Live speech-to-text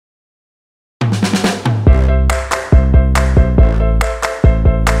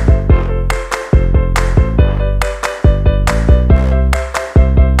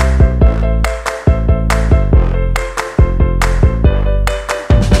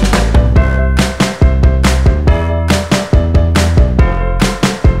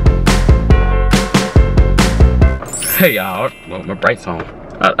Hey y'all, well, my bright's on.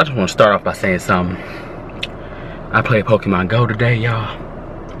 I just want to start off by saying something. I played Pokemon Go today, y'all.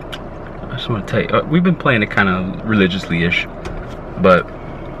 I just want to tell you, we've been playing it kind of religiously-ish, but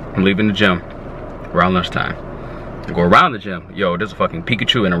I'm leaving the gym around lunchtime. I go around the gym, yo, there's a fucking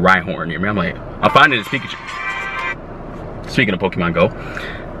Pikachu and a Rhyhorn near me. I'm like, I'm finding this Pikachu. Speaking of Pokemon Go,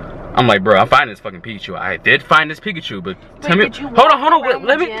 I'm like, bro, I'm finding this fucking Pikachu. I did find this Pikachu, but tell me, hold on,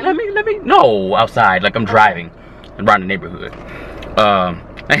 let me, no, outside, like I'm driving around the neighborhood. I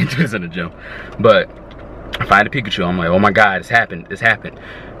ain't do this in the gym, but I find a Pikachu. I'm like, oh my god, it's happened.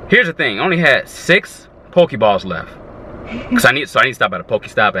 Here's the thing, I only had 6 Pokeballs left, cause I need to stop at a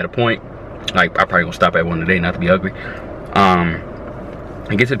Pokestop at a point. Like, I'm probably gonna stop at one today, not to be ugly.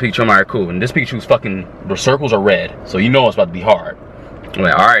 And get to the Pikachu, I'm like, cool. And this Pikachu's fucking, the circles are red, so you know it's about to be hard. I'm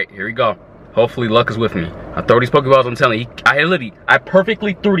like, all right, here we go. Hopefully luck is with me. I throw these Pokeballs, I'm telling you, I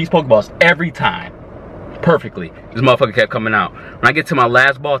perfectly threw these Pokeballs every time. Perfectly. This motherfucker kept coming out. When I get to my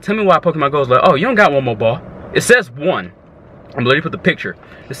last ball, tell me why Pokemon Go is like, oh, you don't got one more ball. It says 1. I'm literally put the picture.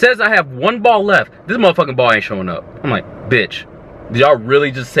 It says I have 1 ball left. This motherfucking ball ain't showing up. I'm like, bitch, did y'all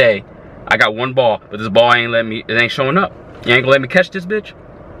really just say I got 1 ball, but this ball ain't letting me, it ain't showing up? You ain't gonna let me catch this bitch?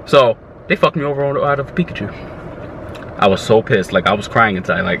 So they fucked me over out of Pikachu. I was so pissed, like I was crying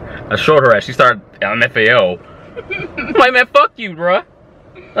inside. Like I showed her as she started on FAO. I'm like, man, fuck you, bruh.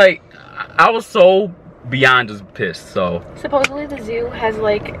 Like I was so beyond just pissed. So supposedly the zoo has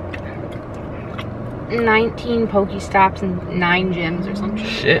like 19 Pokestops and 9 gyms or some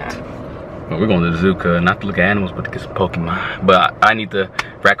shit. Well, we're going to the zoo, not to look at animals, but to get some Pokemon. But I need to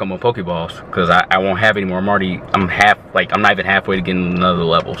rack up my Pokeballs because I won't have any more. I'm not even halfway to getting another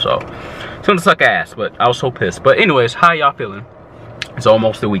level. So it's gonna suck ass. But I was so pissed. But anyways, how y'all feeling? It's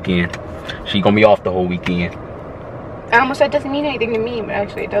almost the weekend. She gonna be off the whole weekend. I almost said it doesn't mean anything to me, but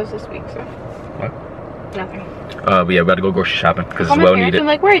actually it does this week. So what? Nothing. But yeah, we gotta go grocery shopping because it's well needed. I'm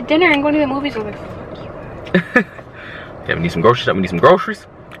like, we're at dinner and going to the movies. I'm like, fuck you. Yeah, we need some groceries. We need some groceries.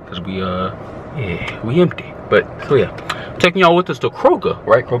 Cause yeah, we empty. But so yeah, taking y'all with us to Kroger,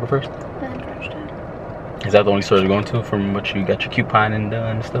 right? Kroger first. Is that the only store you're going to from what you got your coupon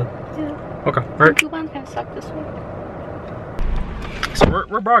and stuff? Yeah. Okay. All right. Coupons kind of suck this week. So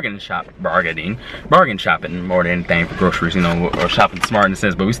we're bargain shopping more than anything for groceries, you know, or shopping smart in a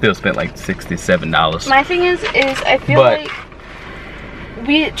sense. But we still spent like $67. My thing is I feel like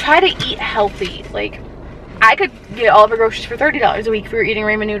we try to eat healthy, like. I could get all of our groceries for $30 a week if we were eating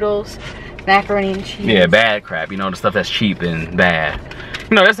ramen noodles, macaroni and cheese. Yeah, bad crap, you know, the stuff that's cheap and bad.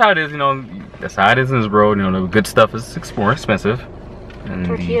 You know, that's how it is, you know, that's how it is in this world. You know, the good stuff is more expensive. And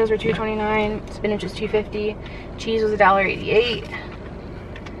tortillas were $2.29, spinach was $2.50, cheese was $1.88.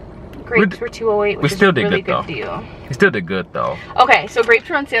 Grapes were $2.08, which is a really good deal. We still did good though. Okay, so grapes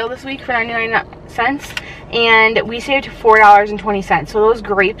were on sale this week for 99 cents, and we saved $4.20. So those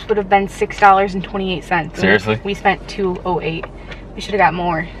grapes would have been $6.28. Seriously? We spent $2.08. We should have got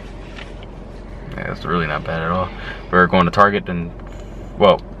more. Yeah, that's really not bad at all. We're going to Target and,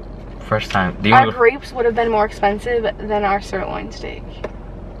 well, first time. Our grapes would have been more expensive than our sirloin steak.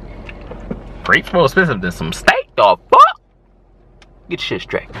 Grapes more expensive than some steak, the fuck? Get shit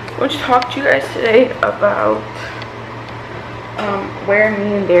straight. I want to talk to you guys today about where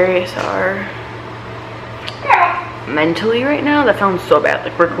me and Darius are mentally right now. That sounds so bad.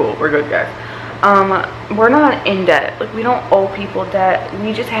 Like, we're cool, we're good guys. We're not in debt. Like, we don't owe people debt.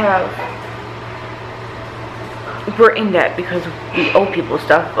 We just we're in debt because we owe people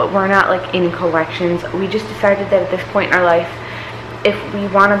stuff, but we're not like in collections. We just decided that at this point in our life, if we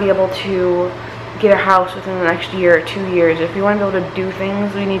want to be able to get a house within the next year or 2 years, if we want to be able to do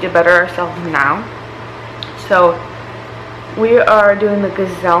things, we need to better ourselves now. So we are doing the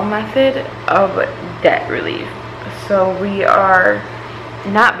gazelle method of debt relief. So we are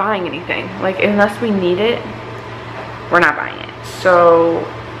not buying anything. Like, unless we need it, we're not buying it. So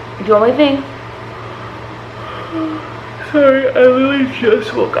the only thing, sorry, I literally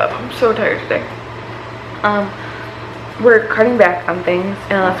just woke up. I'm so tired today. We're cutting back on things,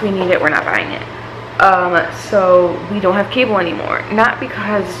 and unless we need it, we're not buying it. So we don't have cable anymore. Not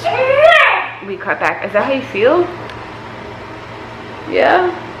because we cut back. Is that how you feel?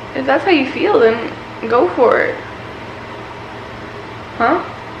 Yeah? If that's how you feel, then go for it. Huh?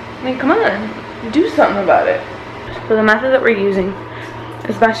 I mean, come on. Do something about it. So the method that we're using,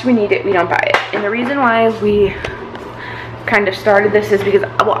 as much as we need it, we don't buy it. And the reason why we kind of started this is because,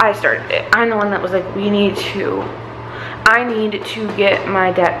 well, I started it. I'm the one that was like, I need to get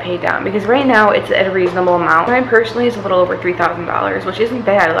my debt paid down, because right now it's at a reasonable amount. Mine personally is a little over $3,000, which isn't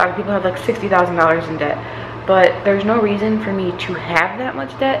bad. A lot of people have like $60,000 in debt. but there's no reason for me to have that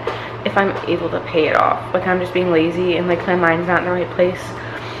much debt if I'm able to pay it off. Like, I'm just being lazy and like my mind's not in the right place.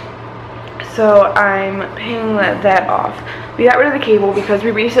 So I'm paying that off. We got rid of the cable because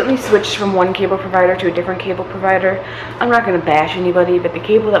we recently switched from one cable provider to a different cable provider. I'm not gonna bash anybody, but the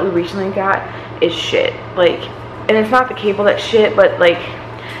cable that we recently got is shit. Like, and it's not the cable that's shit, but like,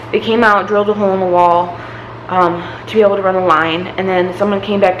 they came out, drilled a hole in the wall to be able to run the line, and then someone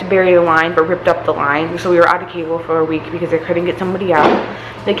came back to bury the line but ripped up the line, so we were out of cable for a week because they couldn't get somebody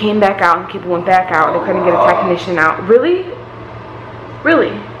out. They came back out and the cable went back out. They couldn't get a technician out. Really?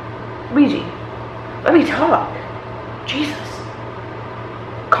 Really? Luigi, let me talk. Jesus.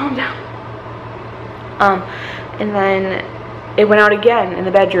 Calm down. And then it went out again in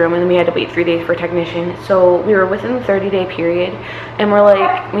the bedroom, and then we had to wait 3 days for a technician. So we were within the 30-day period, and we're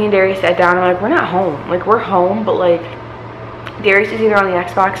like, me and Darius sat down, and I'm like, we're not home. Like, we're home, but like, Darius is either on the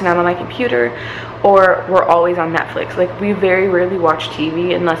Xbox and I'm on my computer, or we're always on Netflix. Like, we very rarely watch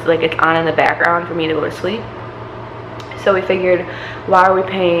TV unless like it's on in the background for me to go to sleep. So we figured, why are we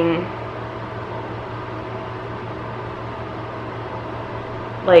paying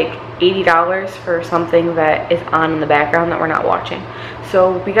like $80 for something that is on in the background that we're not watching?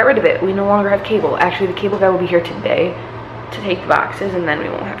 So we got rid of it. We no longer have cable. Actually, the cable guy will be here today to take the boxes, and then we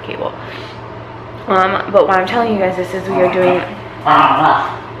won't have cable. But why I'm telling you guys this is we are doing...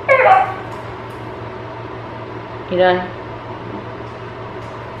 You done?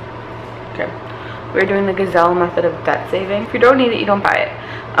 Okay. We're doing the Gazelle method of debt saving. If you don't need it, you don't buy it.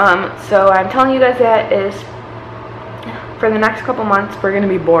 So I'm telling you guys that is, for the next couple months, we're going to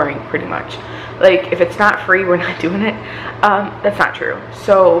be boring, pretty much. Like, if it's not free, we're not doing it. That's not true.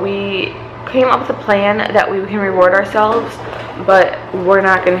 So we came up with a plan that we can reward ourselves, but we're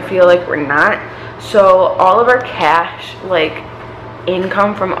not going to feel like we're not. So all of our cash, like,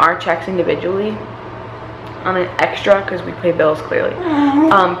 income from our checks individually, on an extra, because we pay bills clearly,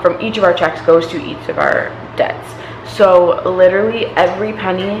 from each of our checks goes to each of our debts. So literally every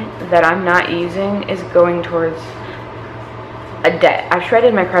penny that I'm not using is going towards a debt. I've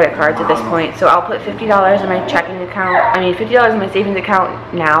shredded my credit cards at this point, so I'll put $50 in my checking account, $50 in my savings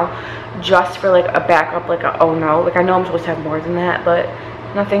account now, just for like a backup, like a, oh no, like I know I'm supposed to have more than that, but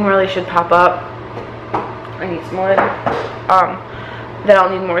nothing really should pop up. I need some more, that I'll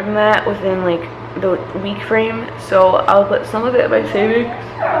need more than that within like the week frame, so I'll put some of it in my savings.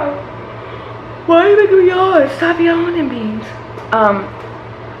 Why are you making me yawn? Stop yawning at me.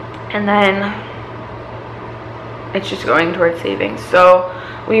 And then it's just going towards savings. So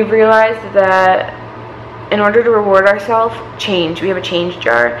we've realized that in order to reward ourselves, we have a change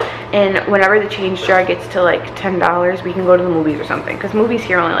jar, and whenever the change jar gets to like $10, we can go to the movies or something, because movies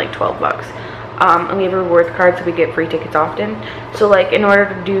here are only like 12 bucks. And we have a rewards card, so we get free tickets often. So like, in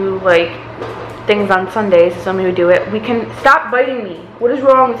order to do like things on Sundays, if somebody would do it, we can... Stop biting me. What is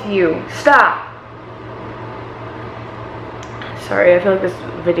wrong with you? Stop. Sorry, I feel like this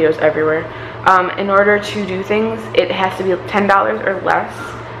video is everywhere. In order to do things, it has to be $10 or less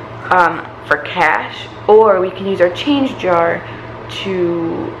for cash, or we can use our change jar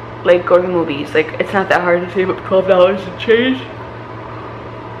to like go to the movies. Like, it's not that hard to save up $12 and change.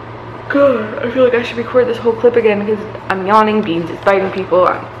 God, I feel like I should record this whole clip again because I'm yawning, Beans is biting people.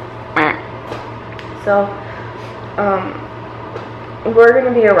 So, we're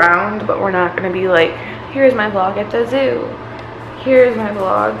gonna be around, but we're not gonna be like, here's my vlog at the zoo, here's my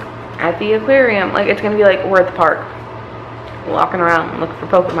vlog at the aquarium. Like, it's gonna be like, we're at the park, walking around looking for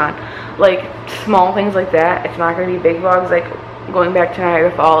Pokemon. Like, small things like that. It's not gonna be big vlogs, like going back to Niagara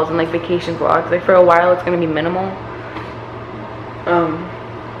Falls and like vacation vlogs. Like, for a while, it's gonna be minimal.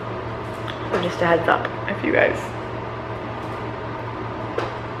 So just a heads up, if you guys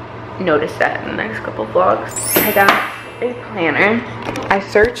notice that in the next couple vlogs. I got a planner. I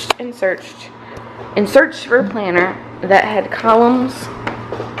searched and searched and searched for a planner that had columns.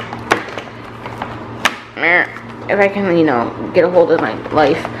 If I can, you know, get a hold of my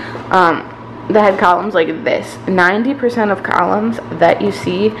life. That had columns like this. 90% of columns that you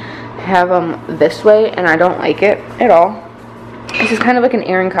see have them this way, and I don't like it at all. This is kind of like an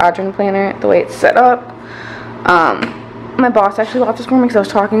Aaron Codron planner, the way it's set up. My boss actually bought this for me because I was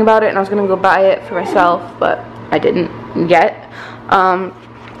talking about it, and I was going to go buy it for myself, but I didn't yet.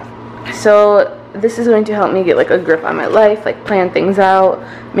 So this is going to help me get like a grip on my life, like plan things out,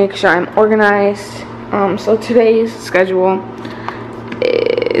 make sure I'm organized. So today's schedule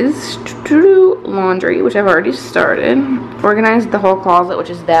is to do laundry, which I've already started. Organize the whole closet, which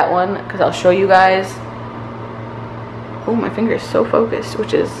is that one, because I'll show you guys. Oh, my finger is so focused,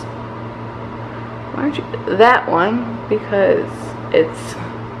 which is, why aren't you, that one, because it's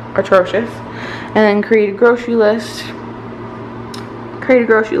atrocious. And then create a grocery list.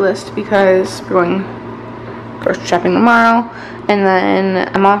 Because we're going grocery shopping tomorrow. And then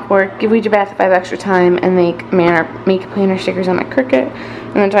I'm off work, give Ouija bath if I have extra time, and make planner stickers on my Cricut.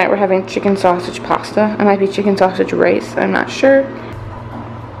 And then tonight we're having chicken sausage pasta. It might be chicken sausage rice, I'm not sure.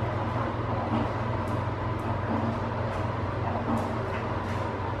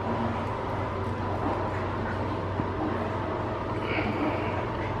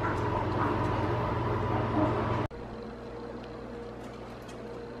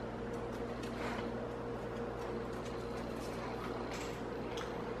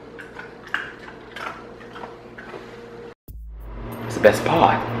 It's the best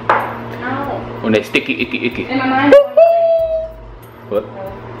part. Ow. When they sticky, icky. In my mind. What?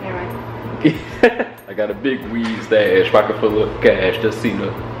 Oh, never mind. I got a big weed stash, pocket full of cash, just see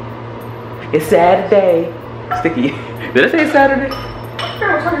the. It's Saturday. Sticky. Did I say Saturday?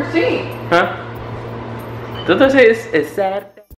 I was hard to see. Huh? Did I say it's Saturday?